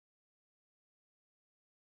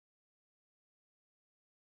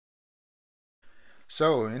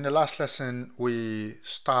So in the last lesson, we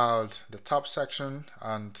styled the top section,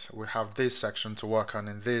 and we have this section to work on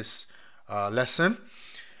in this lesson.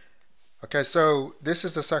 Okay, so this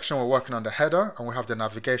is the section we're working on, the header, and we have the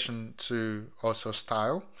navigation to also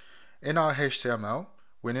style. In our HTML,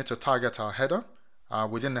 we need to target our header.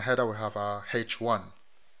 Within the header, we have our H1.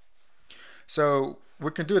 So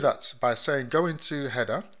we can do that by saying go into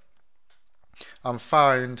header and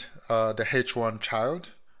find the H1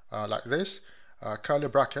 child like this. Curly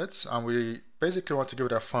brackets, and we basically want to give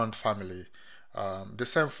it a font family, the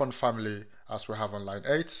same font family as we have on line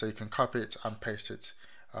 8, so you can copy it and paste it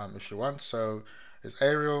if you want. So it's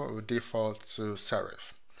Arial, will default to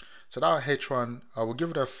serif. So that H1, we'll give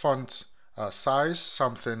it a font size,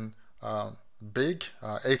 something big,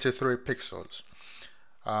 83 pixels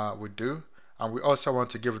would do, and we also want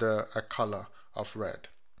to give it a color of red.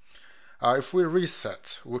 If we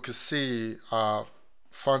reset, we can see our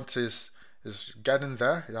font is getting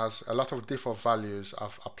there. It has a lot of default values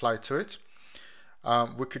I've applied to it.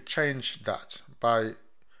 We could change that by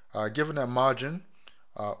giving a margin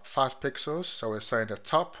 5 pixels. So we're saying the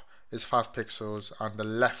top is 5 pixels and the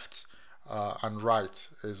left and right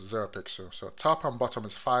is 0 pixels. So top and bottom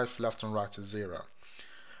is 5, left and right is 0.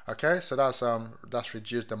 Okay, so that's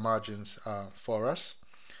reduced the margins for us.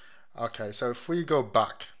 Okay, so if we go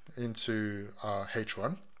back into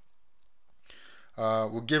H1,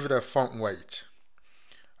 we'll give it a font weight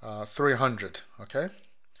 300, okay,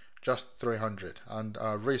 just 300, and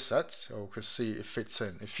reset, so we can see it fits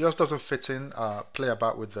in. If yours doesn't fit in, play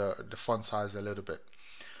about with the font size a little bit.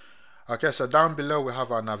 Okay, so down below we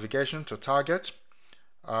have our navigation to target.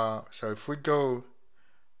 So if we go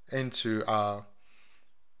into our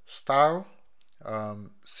style,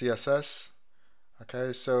 CSS,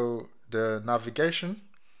 okay, so the navigation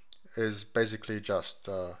is basically just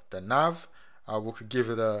the nav. We could give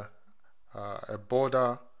it a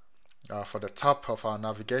border for the top of our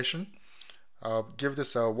navigation. Give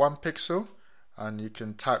this a 1 pixel, and you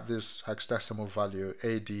can type this hexadecimal value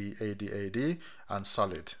AD and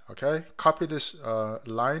solid. Okay, copy this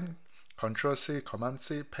line, Control C, Command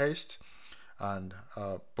C, paste, and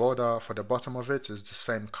border for the bottom of it is the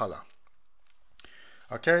same color.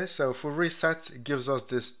 Okay, so if we reset, it gives us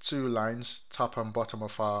these 2 lines, top and bottom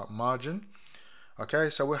of our margin. Okay,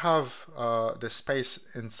 so we have the space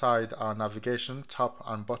inside our navigation, top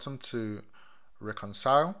and bottom, to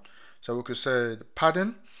reconcile. So we could say the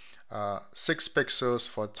padding, 6 pixels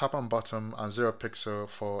for top and bottom and 0 pixel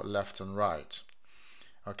for left and right.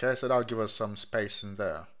 Okay, so that'll give us some space in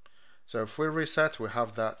there. So if we reset, we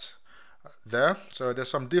have that there. So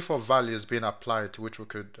there's some default values being applied, which we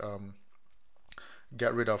could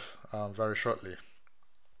get rid of very shortly.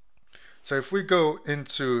 So if we go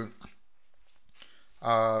into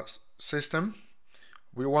our system,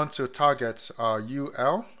 we want to target our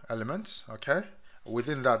UL elements. Okay,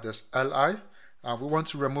 within that there's LI, and we want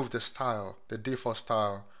to remove the style, the default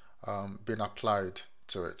style being applied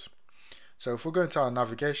to it. So if we go into our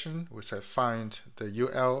navigation, we say find the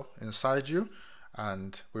UL inside you,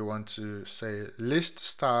 and we want to say list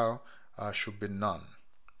style should be none.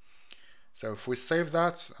 So if we save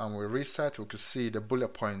that and we reset, we can see the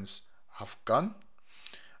bullet points have gone.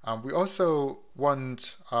 We also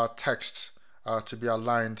want our text to be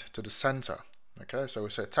aligned to the center. Okay, so we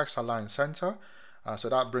say text align center, so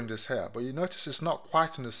that brings us here. But you notice it's not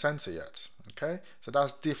quite in the center yet. Okay, so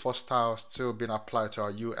that's default style still being applied to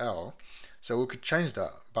our UL. So we could change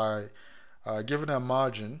that by giving a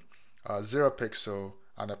margin 0 pixel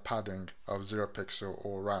and a padding of 0 pixel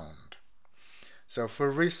all round. So if we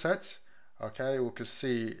reset, okay, we can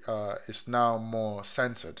see it's now more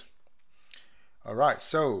centered. Alright,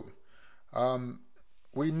 so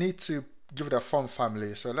we need to give it a font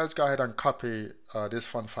family. So let's go ahead and copy this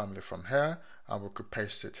font family from here, and we could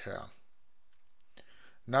paste it here.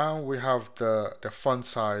 Now we have the font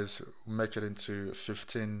size, make it into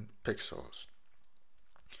 15 pixels.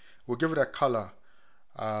 We'll give it a color.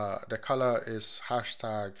 The color is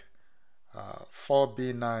hashtag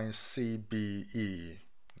 4B9CBE.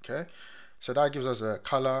 Okay, so that gives us a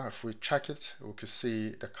color. If we check it, we can see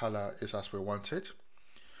the color is as we want it.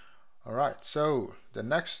 Alright, so the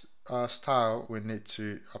next style we need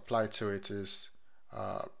to apply to it is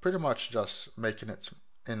pretty much just making it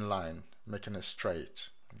in line, making it straight.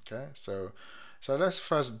 Okay, so let's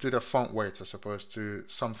first do the font weight as opposed to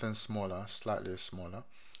something smaller, slightly smaller.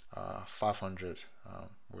 500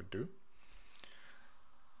 would do.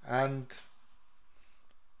 And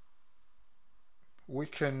we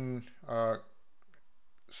can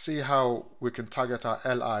see how we can target our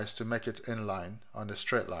LIs to make it inline on the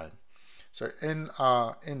straight line. So in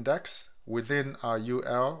our index, within our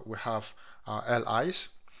UL, we have our LIs,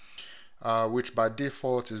 which by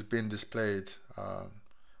default is being displayed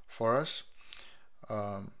for us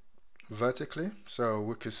vertically. So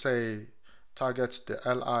we could say target the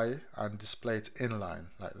LI and display it inline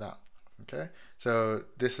like that. Okay, so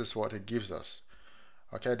this is what it gives us.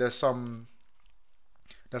 Okay, there's some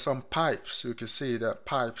pipes. You can see that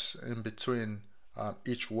pipes in between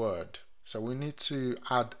each word. So we need to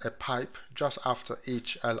add a pipe just after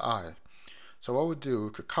each LI. So what we do, we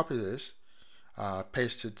could copy this,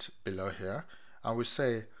 paste it below here, and we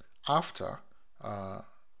say after,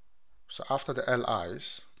 so after the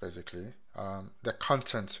LIs, basically, the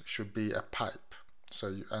content should be a pipe. So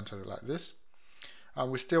you enter it like this,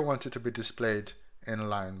 and we still want it to be displayed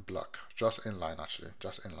inline block, just inline actually,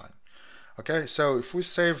 just inline. Okay, so if we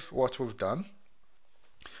save what we've done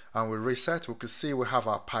and we reset, we can see we have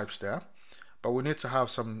our pipes there, but we need to have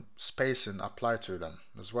some spacing applied to them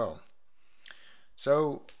as well.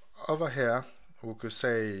 So over here we could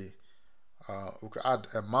say we could add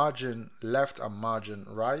a margin left and margin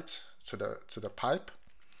right to the pipe.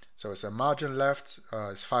 So it's a margin left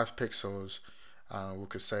is 5 pixels. We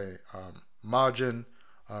could say margin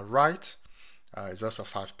right is also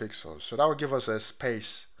 5 pixels. So that will give us a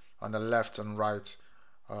space on the left and right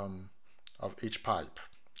of each pipe,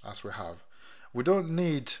 as we have. We don't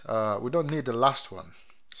need the last one,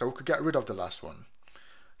 so we could get rid of the last one.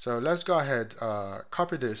 So let's go ahead,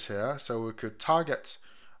 copy this here, so we could target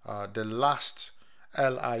the last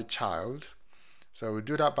LI child. So we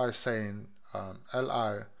do that by saying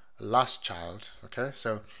LI last child. Okay,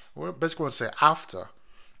 so we basically want to say after.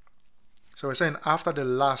 So we're saying after the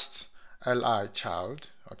last LI child.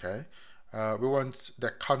 Okay, we want the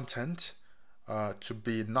content to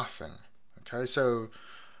be nothing. Okay, so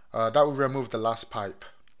that will remove the last pipe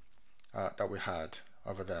that we had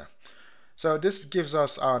over there. So this gives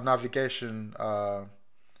us our navigation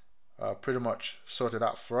pretty much sorted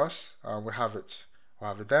out for us. We have it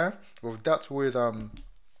there. We've dealt with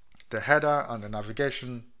the header and the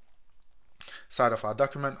navigation side of our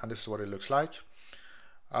document, and this is what it looks like.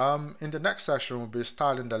 In the next session, we'll be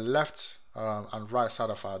styling the left and right side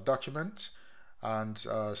of our document and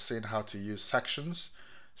seeing how to use sections.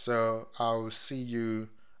 So I'll see you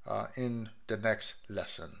in the next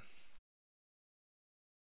lesson.